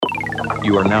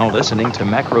You are now listening to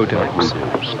Macrodose.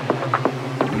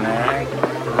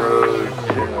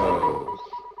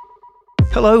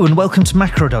 Hello and welcome to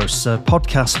Macrodose, a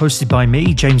podcast hosted by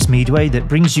me, James Meadway, that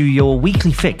brings you your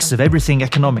weekly fix of everything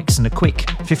economics in a quick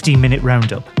 15-minute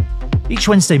roundup. Each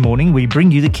Wednesday morning, we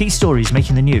bring you the key stories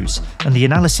making the news and the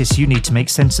analysis you need to make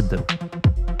sense of them.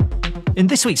 In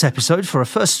this week's episode, for our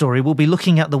first story, we'll be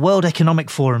looking at the World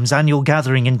Economic Forum's annual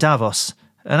gathering in Davos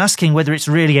and asking whether it's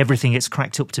really everything it's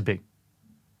cracked up to be.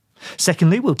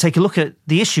 Secondly, we'll take a look at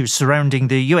the issues surrounding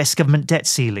the US government debt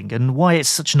ceiling and why it's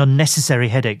such an unnecessary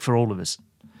headache for all of us.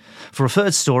 For a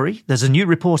third story, there's a new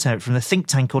report out from the think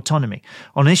tank Autonomy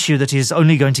on an issue that is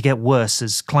only going to get worse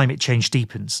as climate change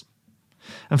deepens.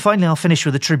 And finally, I'll finish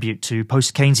with a tribute to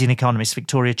post-Keynesian economist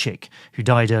Victoria Chick, who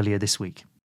died earlier this week.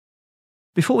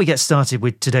 Before we get started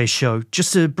with today's show,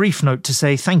 just a brief note to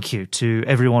say thank you to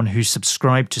everyone who's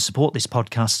subscribed to support this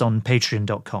podcast on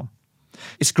patreon.com.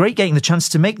 It's great getting the chance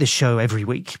to make this show every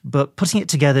week, but putting it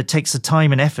together takes the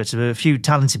time and effort of a few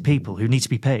talented people who need to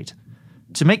be paid.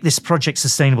 To make this project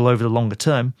sustainable over the longer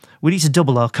term, we need to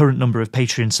double our current number of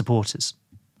Patreon supporters.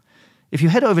 If you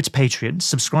head over to Patreon,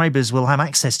 subscribers will have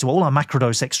access to all our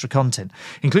Macrodose extra content,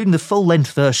 including the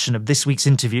full-length version of this week's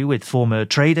interview with former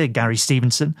trader Gary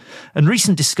Stevenson and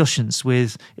recent discussions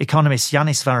with economist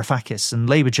Yanis Varoufakis and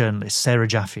Labour journalist Sarah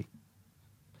Jaffe.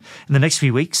 In the next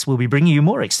few weeks, we'll be bringing you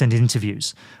more extended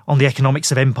interviews on the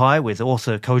economics of empire with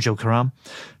author Kojo Karam,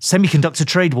 semiconductor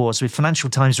trade wars with Financial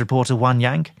Times reporter Wan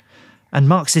Yang, and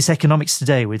Marxist economics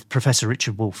today with Professor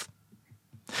Richard Wolff.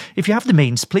 If you have the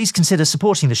means, please consider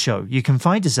supporting the show. You can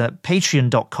find us at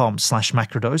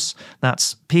patreon.com/macrodose.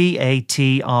 That's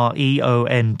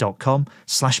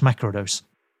patreon.com/macrodose.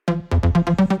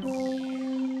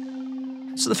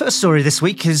 So the first story this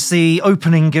week is the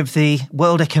opening of the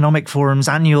World Economic Forum's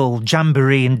annual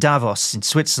jamboree in Davos in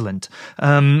Switzerland,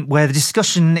 where the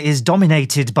discussion is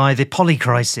dominated by the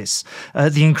Polycrisis,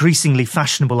 the increasingly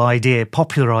fashionable idea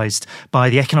popularised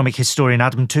by the economic historian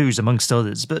Adam Tooze, amongst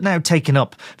others, but now taken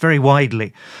up very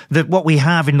widely, that what we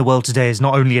have in the world today is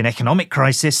not only an economic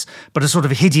crisis, but a sort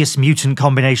of hideous mutant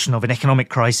combination of an economic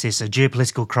crisis, a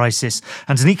geopolitical crisis,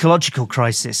 and an ecological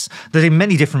crisis, that in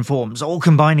many different forms, all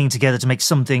combining together to make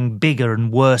something bigger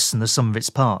and worse than the sum of its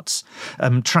parts.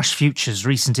 Trash Future's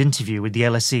recent interview with the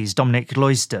LSE's Dominic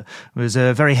Loister was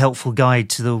a very helpful guide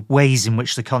to the ways in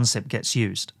which the concept gets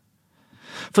used.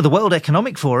 For the World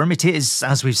Economic Forum, it is,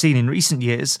 as we've seen in recent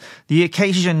years, the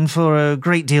occasion for a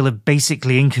great deal of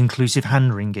basically inconclusive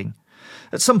hand-wringing.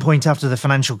 At some point after the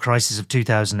financial crisis of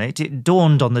 2008, it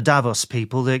dawned on the Davos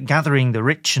people that gathering the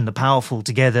rich and the powerful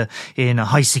together in a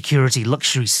high-security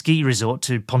luxury ski resort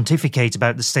to pontificate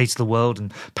about the state of the world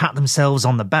and pat themselves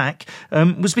on the back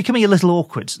was becoming a little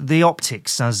awkward. The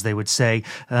optics, as they would say,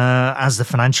 as the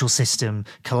financial system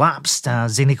collapsed,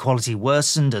 as inequality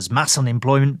worsened, as mass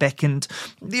unemployment beckoned,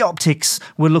 the optics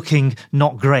were looking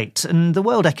not great. And the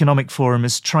World Economic Forum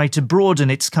has tried to broaden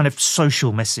its kind of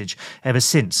social message ever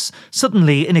since. Suddenly,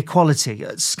 inequality,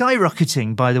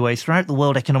 skyrocketing, by the way, throughout the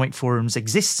World Economic Forum's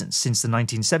existence since the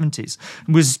 1970s,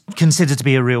 was considered to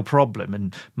be a real problem,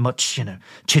 and much,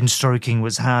 chin-stroking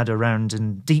was had around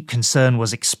and deep concern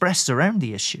was expressed around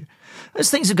the issue.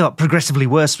 As things have got progressively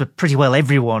worse for pretty well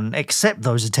everyone except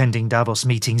those attending Davos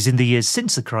meetings in the years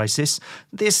since the crisis,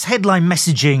 this headline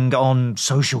messaging on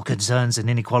social concerns and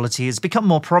inequality has become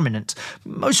more prominent,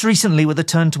 most recently with a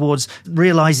turn towards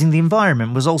realising the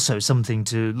environment was also something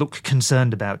to look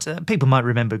concerned about. People might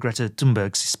remember Greta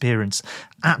Thunberg's appearance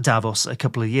at Davos a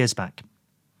couple of years back.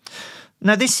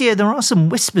 Now, this year, there are some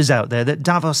whispers out there that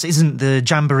Davos isn't the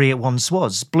jamboree it once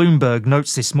was. Bloomberg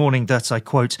notes this morning that, I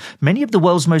quote, "Many of the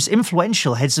world's most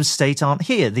influential heads of state aren't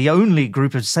here. The only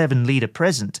group of 7 leader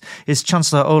present is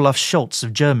Chancellor Olaf Scholz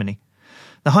of Germany.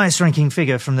 The highest-ranking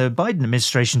figure from the Biden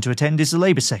administration to attend is the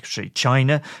Labour Secretary.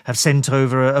 China have sent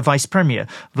over a vice premier.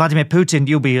 Vladimir Putin,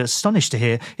 you'll be astonished to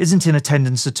hear, isn't in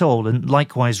attendance at all, and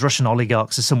likewise Russian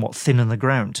oligarchs are somewhat thin on the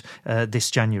ground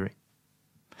this January."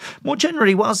 More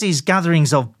generally, whilst these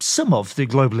gatherings of some of the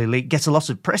global elite get a lot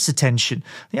of press attention,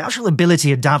 the actual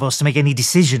ability of Davos to make any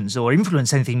decisions or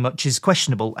influence anything much is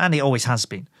questionable, and it always has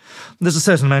been. There's a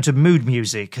certain amount of mood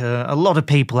music. A lot of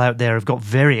people out there have got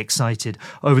very excited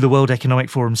over the World Economic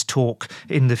Forum's talk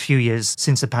in the few years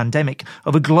since the pandemic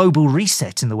of a global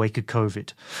reset in the wake of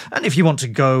COVID. And if you want to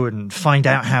go and find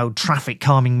out how traffic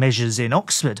calming measures in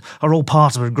Oxford are all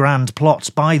part of a grand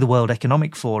plot by the World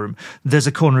Economic Forum, there's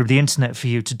a corner of the internet for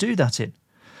you to do that in.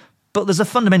 But there's a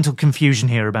fundamental confusion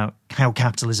here about how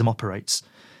capitalism operates.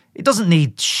 It doesn't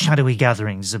need shadowy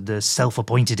gatherings of the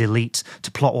self-appointed elite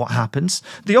to plot what happens.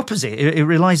 The opposite, it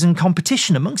relies on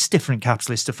competition amongst different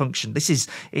capitalists to function.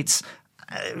 It's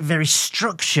very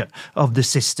structure of the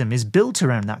system is built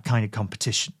around that kind of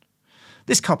competition.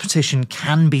 This competition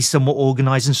can be somewhat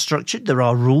organised and structured. There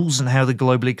are rules on how the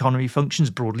global economy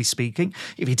functions, broadly speaking.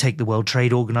 If you take the World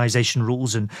Trade Organization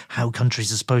rules and how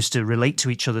countries are supposed to relate to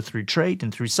each other through trade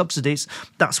and through subsidies,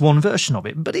 that's one version of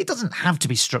it. But it doesn't have to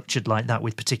be structured like that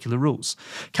with particular rules.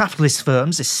 Capitalist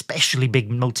firms, especially big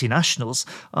multinationals,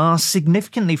 are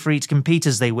significantly free to compete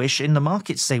as they wish in the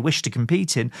markets they wish to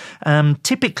compete in,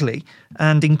 typically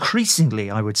and increasingly,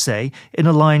 I would say, in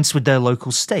alliance with their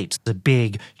local state. The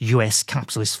big US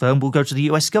capitalist firm will go to the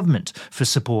US government for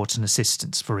support and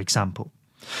assistance, for example.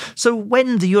 So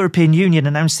when the European Union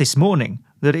announced this morning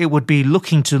that it would be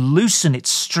looking to loosen its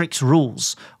strict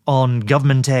rules on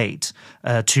government aid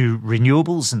to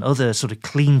renewables and other sort of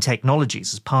clean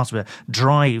technologies as part of a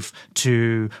drive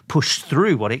to push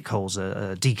through what it calls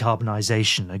a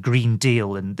decarbonisation, a Green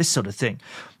Deal and this sort of thing,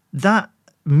 that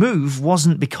move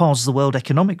wasn't because the World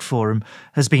Economic Forum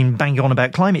has been banging on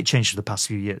about climate change for the past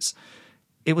few years.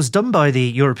 It was done by the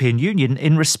European Union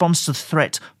in response to the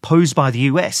threat posed by the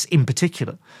US in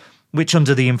particular, which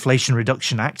under the Inflation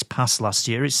Reduction Act passed last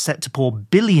year is set to pour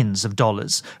billions of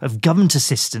dollars of government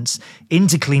assistance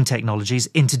into clean technologies,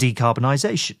 into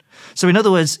decarbonisation. So in other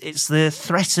words, it's the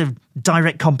threat of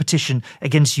direct competition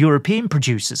against European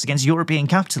producers, against European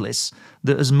capitalists,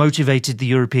 that has motivated the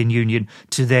European Union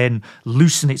to then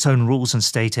loosen its own rules on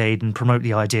state aid and promote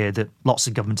the idea that lots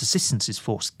of government assistance is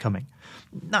forthcoming.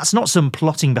 That's not some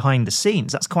plotting behind the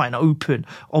scenes. That's quite an open,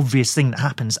 obvious thing that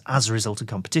happens as a result of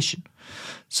competition.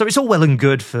 So it's all well and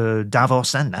good for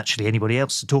Davos and actually anybody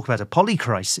else to talk about a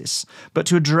polycrisis, but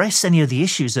to address any of the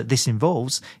issues that this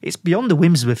involves, it's beyond the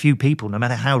whims of a few people, no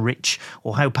matter how rich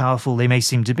or how powerful they may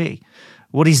seem to be.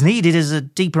 What is needed is a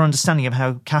deeper understanding of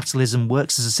how capitalism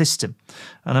works as a system.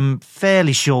 And I'm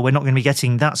fairly sure we're not going to be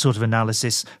getting that sort of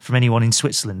analysis from anyone in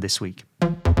Switzerland this week.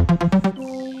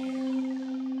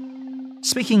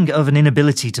 Speaking of an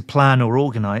inability to plan or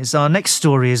organise, our next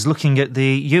story is looking at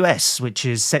the US, which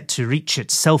is set to reach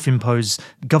its self-imposed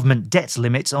government debt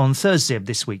limit on Thursday of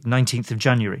this week, 19th of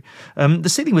January. The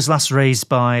ceiling was last raised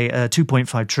by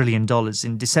 $2.5 trillion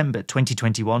in December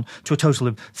 2021 to a total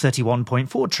of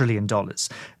 $31.4 trillion.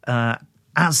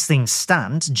 As things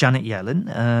stand, Janet Yellen,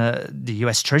 the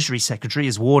US Treasury Secretary,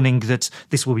 is warning that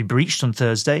this will be breached on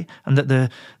Thursday and that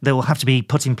there will have to be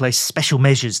put in place special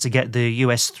measures to get the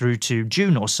US through to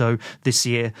June or so this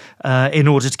year in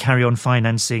order to carry on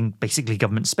financing basically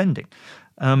government spending.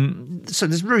 So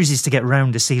there's ruses to get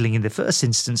round the ceiling in the first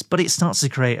instance, but it starts to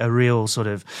create a real sort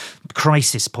of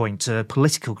crisis point, a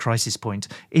political crisis point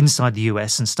inside the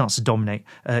US and starts to dominate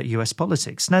US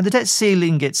politics. Now, the debt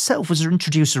ceiling itself was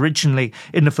introduced originally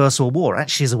in the First World War,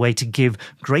 actually as a way to give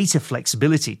greater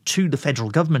flexibility to the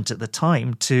federal government at the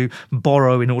time to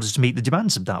borrow in order to meet the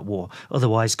demands of that war.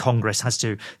 Otherwise, Congress has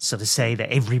to sort of say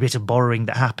that every bit of borrowing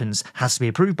that happens has to be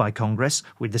approved by Congress.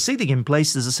 With the ceiling in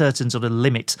place, there's a certain sort of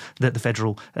limit that the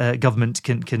federal government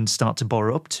can start to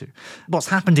borrow up to. What's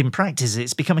happened in practice is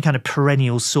it's become a kind of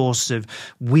perennial source of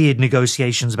weird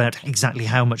negotiations about exactly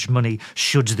how much money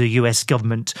should the US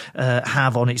government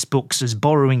have on its books as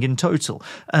borrowing in total.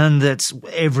 And that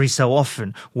every so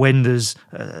often, when there's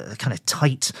a kind of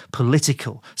tight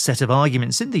political set of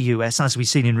arguments in the US, as we've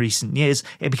seen in recent years,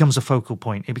 it becomes a focal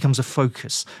point. It becomes a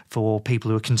focus for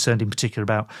people who are concerned in particular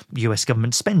about US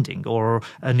government spending, or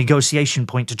a negotiation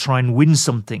point to try and win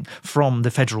something from the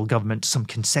federal government, some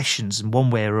concessions in one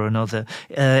way or another,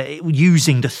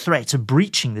 using the threat of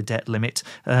breaching the debt limit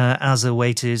as a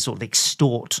way to sort of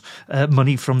extort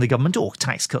money from the government, or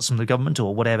tax cuts from the government,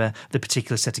 or whatever the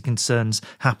particular set of concerns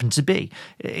happen to be.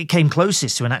 It came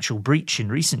closest to an actual breach in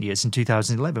recent years in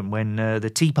 2011 when the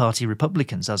Tea Party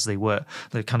Republicans, as they were,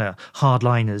 the kind of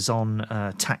hardliners on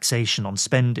taxation, on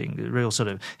spending, the real sort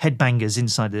of headbangers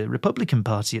inside the Republican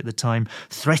Party at the time,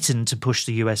 threatened to push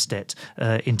the US debt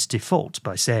into default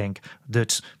by saying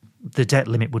that the debt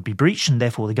limit would be breached and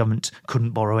therefore the government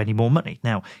couldn't borrow any more money.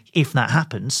 Now, if that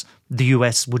happens, the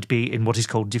US would be in what is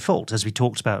called default. As we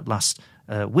talked about last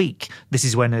week, this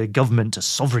is when a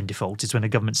sovereign default is when a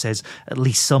government says at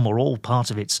least some or all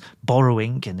part of its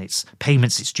borrowing and its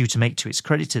payments it's due to make to its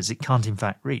creditors, it can't in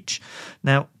fact reach.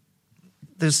 Now,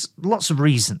 there's lots of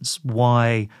reasons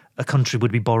why a country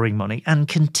would be borrowing money and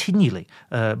continually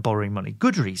borrowing money.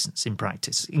 Good reasons in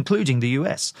practice, including the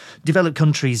US. Developed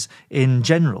countries in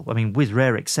general, I mean, with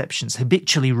rare exceptions,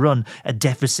 habitually run a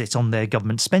deficit on their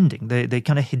government spending. They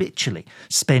kind of habitually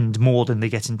spend more than they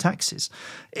get in taxes.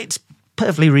 It's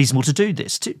perfectly reasonable to do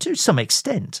this to some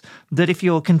extent. That if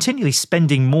you're continually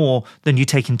spending more than you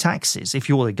take in taxes, if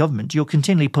you're the government, you're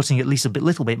continually putting at least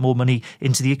little bit more money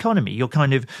into the economy. You're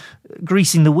kind of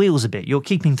greasing the wheels a bit. You're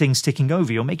keeping things ticking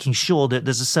over. You're making sure that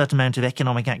there's a certain amount of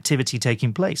economic activity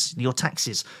taking place. Your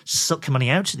taxes suck money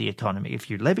out of the economy. If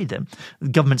you levy them,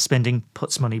 government spending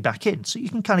puts money back in. So you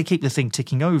can kind of keep the thing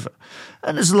ticking over.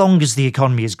 And as long as the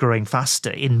economy is growing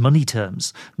faster in money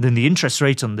terms than the interest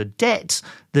rate on the debt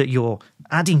that you're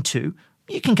adding to,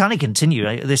 you can kind of continue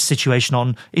this situation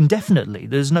on indefinitely.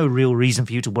 There's no real reason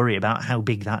for you to worry about how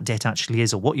big that debt actually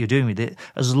is or what you're doing with it,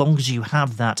 as long as you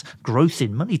have that growth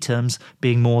in money terms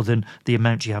being more than the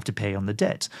amount you have to pay on the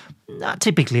debt. That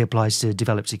typically applies to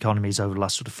developed economies over the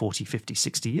last sort of 40, 50,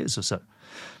 60 years or so.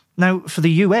 Now, for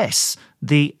the US,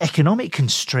 the economic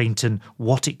constraint and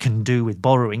what it can do with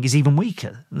borrowing is even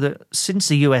weaker. Since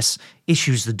the US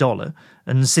issues the dollar,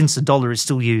 and since the dollar is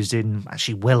still used in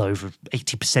actually well over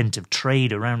 80% of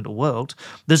trade around the world,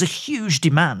 there's a huge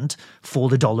demand for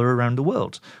the dollar around the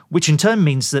world, which in turn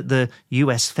means that the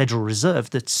US Federal Reserve,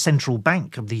 the central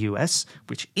bank of the US,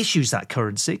 which issues that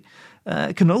currency,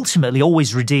 can ultimately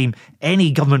always redeem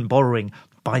any government borrowing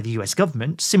by the US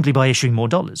government simply by issuing more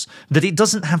dollars, that it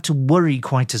doesn't have to worry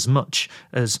quite as much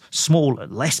as smaller,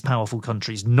 less powerful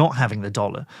countries not having the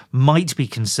dollar might be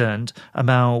concerned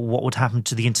about what would happen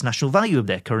to the international value of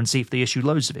their currency if they issue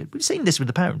loads of it. We've seen this with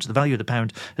the pound. The value of the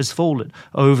pound has fallen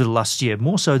over the last year,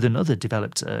 more so than other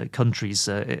developed countries'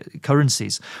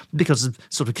 currencies, because of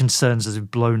sort of concerns that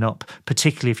have blown up,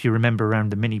 particularly if you remember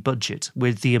around the mini budget,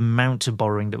 with the amount of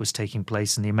borrowing that was taking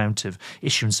place and the amount of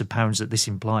issuance of pounds that this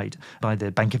implied by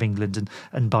the Bank of England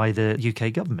and by the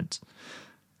UK government.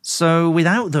 So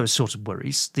without those sort of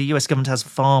worries, the US government has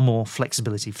far more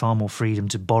flexibility, far more freedom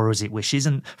to borrow as it wishes.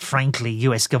 And frankly,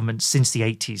 US governments since the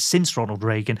 80s, since Ronald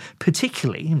Reagan,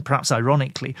 particularly, and perhaps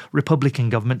ironically, Republican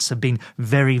governments have been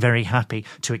very, very happy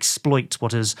to exploit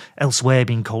what has elsewhere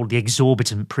been called the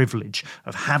exorbitant privilege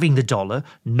of having the dollar,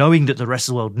 knowing that the rest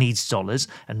of the world needs dollars,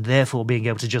 and therefore being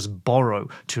able to just borrow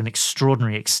to an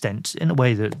extraordinary extent in a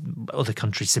way that other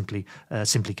countries simply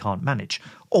can't manage.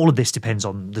 All of this depends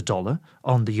on the dollar,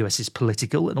 on the US's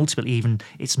political and ultimately even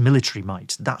its military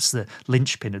might. That's the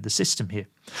linchpin of the system here.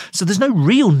 So there's no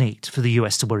real need for the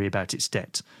US to worry about its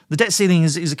debt. The debt ceiling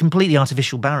is a completely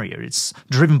artificial barrier. It's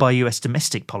driven by US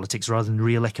domestic politics rather than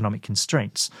real economic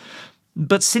constraints.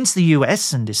 But since the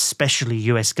US, and especially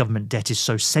US government debt, is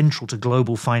so central to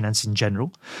global finance in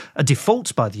general, a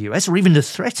default by the US, or even the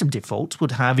threat of default,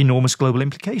 would have enormous global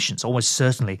implications, almost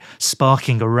certainly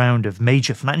sparking a round of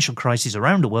major financial crises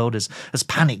around the world as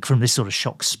panic from this sort of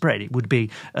shock spread. It would be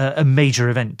a major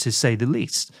event, to say the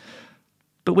least.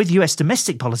 But with US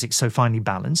domestic politics so finely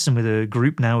balanced, and with a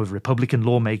group now of Republican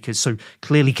lawmakers so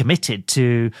clearly committed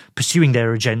to pursuing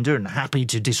their agenda and happy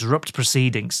to disrupt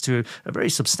proceedings to a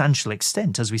very substantial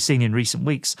extent, as we've seen in recent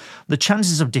weeks, the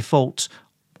chances of default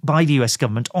by the US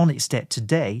government on its debt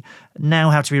today now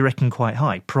have to be reckoned quite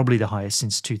high, probably the highest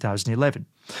since 2011.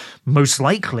 Most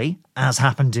likely, as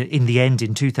happened in the end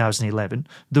in 2011,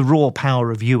 the raw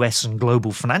power of US and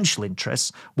global financial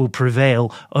interests will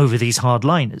prevail over these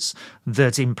hardliners.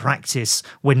 That in practice,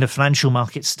 when the financial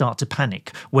markets start to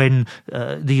panic, when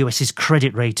the US's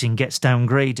credit rating gets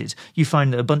downgraded, you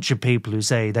find that a bunch of people who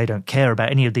say they don't care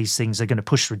about any of these things, they're going to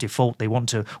push for a default, they want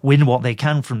to win what they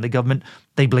can from the government,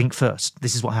 they blink first.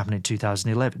 This is what happened in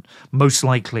 2011. Most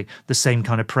likely, the same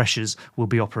kind of pressures will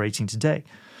be operating today.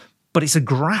 But it's a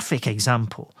graphic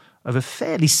example of a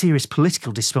fairly serious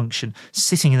political dysfunction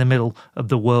sitting in the middle of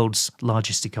the world's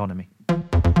largest economy.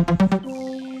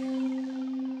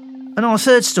 And on our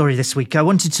third story this week, I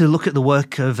wanted to look at the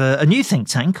work of a new think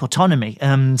tank, Autonomy,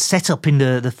 set up in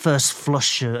the first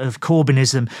flush of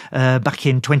Corbynism back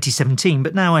in 2017,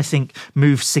 but now I think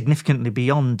moved significantly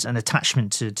beyond an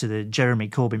attachment to the Jeremy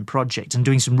Corbyn project and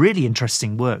doing some really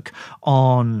interesting work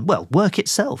on, well, work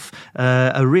itself,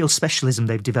 a real specialism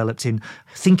they've developed in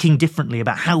thinking differently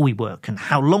about how we work and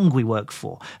how long we work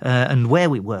for and where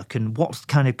we work and what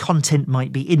kind of content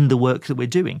might be in the work that we're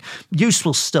doing.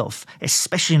 Useful stuff,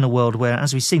 especially in a world where,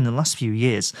 as we've seen in the last few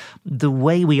years, the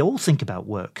way we all think about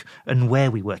work and where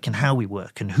we work and how we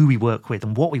work and who we work with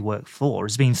and what we work for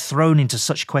has been thrown into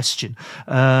such question,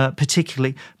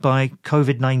 particularly by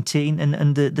COVID-19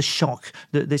 and the shock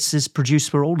that this has produced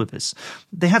for all of us.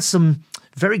 They had some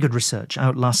very good research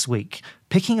out last week,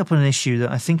 picking up on an issue that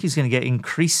I think is going to get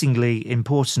increasingly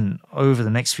important over the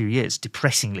next few years,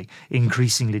 depressingly,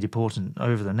 increasingly important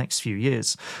over the next few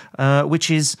years, which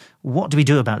is what do we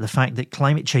do about the fact that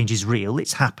climate change is real,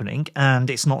 it's happening, and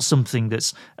it's not something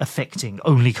that's affecting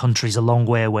only countries a long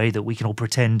way away that we can all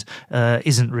pretend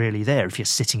isn't really there if you're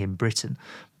sitting in Britain.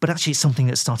 But actually it's something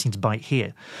that's starting to bite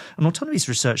here. And Autonomy's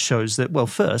research shows that, well,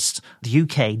 first, the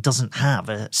UK doesn't have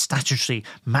a statutory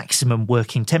maximum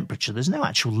working temperature. There's no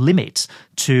actual limit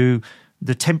to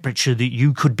the temperature that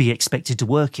you could be expected to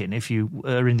work in if you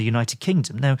are in the United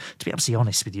Kingdom. Now, to be absolutely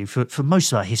honest with you, for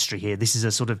most of our history here, this is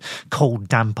a sort of cold,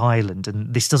 damp island,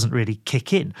 and this doesn't really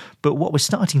kick in. But what we're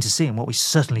starting to see, and what we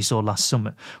certainly saw last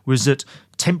summer, was that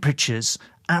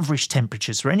average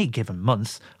temperatures for any given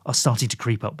month are starting to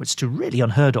creep upwards to really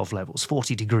unheard of levels,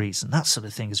 40 degrees and that sort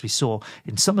of thing, as we saw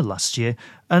in summer last year,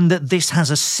 and that this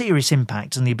has a serious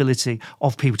impact on the ability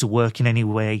of people to work in any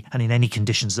way and in any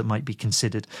conditions that might be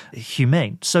considered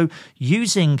humane. So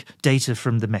using data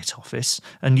from the Met Office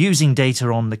and using data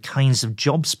on the kinds of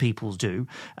jobs people do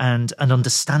and an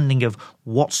understanding of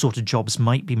what sort of jobs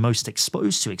might be most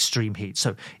exposed to extreme heat.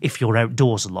 So if you're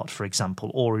outdoors a lot, for example,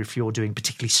 or if you're doing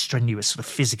particularly strenuous sort of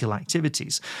physical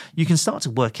activities, you can start to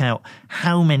work out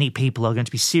how many people are going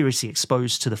to be seriously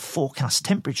exposed to the forecast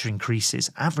temperature increases,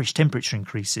 average temperature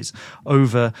increases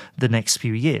over the next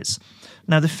few years.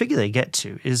 Now, the figure they get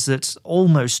to is that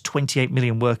almost 28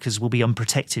 million workers will be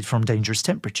unprotected from dangerous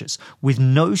temperatures, with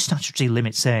no statutory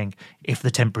limit saying if the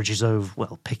temperature's over,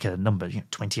 well, pick a number,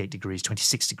 28 degrees,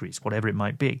 26 degrees, whatever it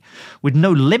might be. With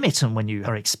no limit on when you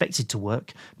are expected to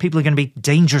work, people are going to be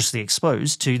dangerously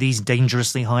exposed to these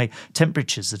dangerously high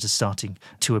temperatures that are starting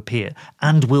to appear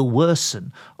and will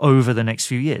worsen over the next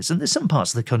few years. And there's some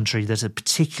parts of the country that are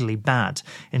particularly bad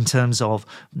in terms of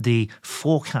the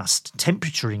forecast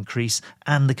temperature increase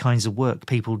and the kinds of work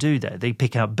people do there. They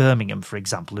pick out Birmingham, for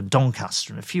example, and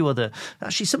Doncaster and a few other,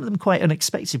 actually some of them quite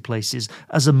unexpected places,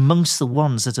 as amongst the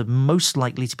ones that are most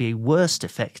likely to be worst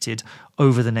affected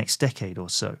over the next decade or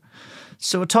so.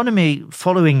 So Autonomy,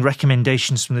 following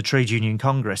recommendations from the Trade Union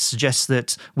Congress, suggests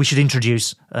that we should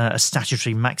introduce a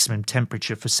statutory maximum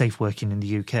temperature for safe working in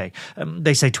the UK.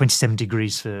 They say 27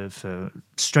 degrees for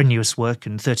strenuous work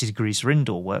and 30 degrees for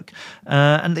indoor work.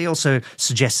 And they also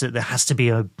suggest that there has to be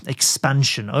an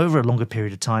expansion over a longer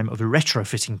period of time of a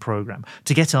retrofitting programme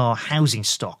to get our housing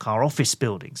stock, our office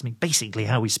buildings, basically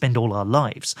how we spend all our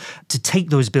lives, to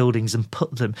take those buildings and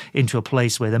put them into a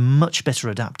place where they're much better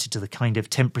adapted to the kind of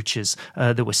temperatures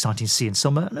that we're starting to see in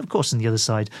summer, and of course on the other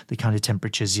side, the kind of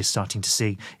temperatures you're starting to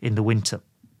see in the winter.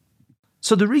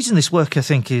 So the reason this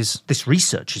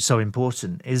research is so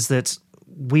important is that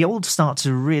we all start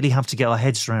to really have to get our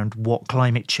heads around what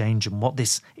climate change and what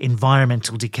this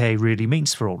environmental decay really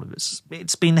means for all of us.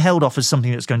 It's been held off as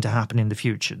something that's going to happen in the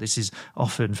future. This is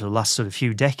often for the last sort of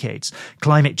few decades.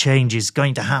 Climate change is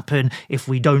going to happen if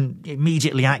we don't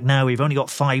immediately act now. We've only got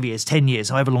 5 years, 10 years,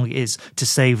 however long it is to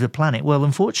save the planet. Well,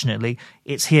 unfortunately,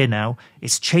 it's here now.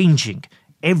 It's changing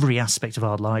every aspect of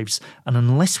our lives. And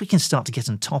unless we can start to get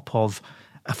on top of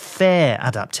a fair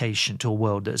adaptation to a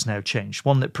world that has now changed,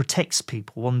 one that protects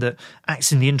people, one that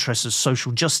acts in the interests of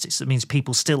social justice, that means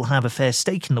people still have a fair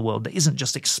stake in the world, that isn't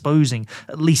just exposing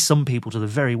at least some people to the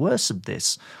very worst of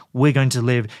this, we're going to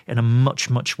live in a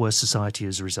much, much worse society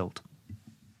as a result.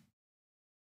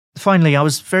 Finally, I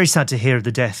was very sad to hear of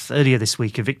the death earlier this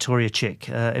week of Victoria Chick,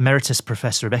 Emeritus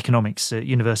Professor of Economics at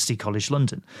University College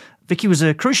London. Vicky was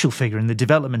a crucial figure in the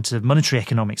development of monetary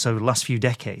economics over the last few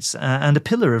decades and a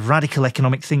pillar of radical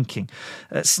economic thinking,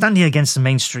 standing against the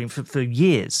mainstream for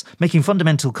years, making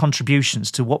fundamental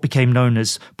contributions to what became known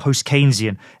as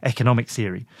post-Keynesian economic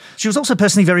theory. She was also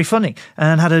personally very funny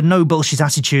and had a no-bullshit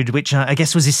attitude, which I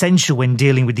guess was essential when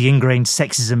dealing with the ingrained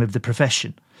sexism of the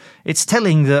profession. It's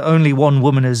telling that only one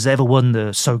woman has ever won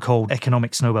the so-called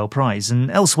Economics Nobel Prize,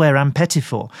 and elsewhere Anne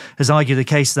Pettifor has argued the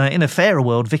case that in a fairer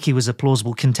world, Vicky was a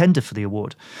plausible contender for the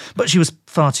award. But she was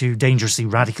far too dangerously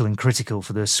radical and critical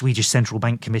for the Swedish Central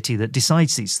Bank Committee that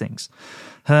decides these things.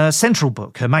 Her central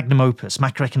book, her magnum opus,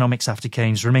 Macroeconomics After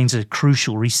Keynes, remains a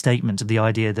crucial restatement of the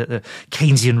idea that the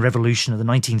Keynesian revolution of the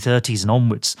 1930s and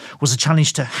onwards was a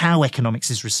challenge to how economics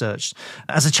is researched,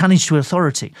 as a challenge to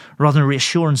authority, rather than a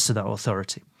reassurance to that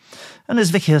authority. And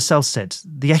as Vicky herself said,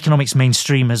 the economics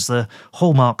mainstream has the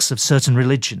hallmarks of certain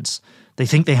religions. They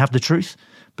think they have the truth,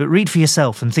 but read for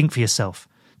yourself and think for yourself.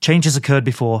 Change has occurred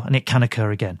before, and it can occur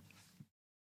again.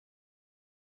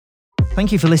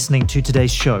 Thank you for listening to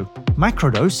today's show.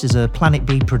 Macrodose is a Planet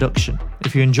B production.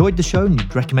 If you enjoyed the show and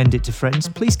you'd recommend it to friends,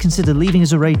 please consider leaving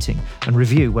us a rating and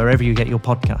review wherever you get your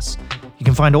podcasts. You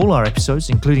can find all our episodes,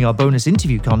 including our bonus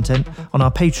interview content, on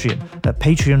our Patreon at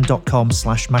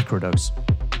patreon.com/macrodose.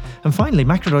 And finally,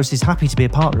 Macrodose is happy to be a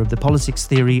partner of the Politics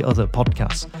Theory Other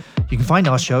podcast. You can find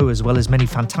our show, as well as many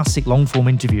fantastic long-form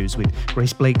interviews with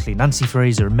Grace Blakely, Nancy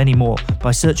Fraser and many more,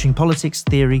 by searching Politics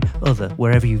Theory Other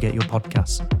wherever you get your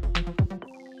podcasts.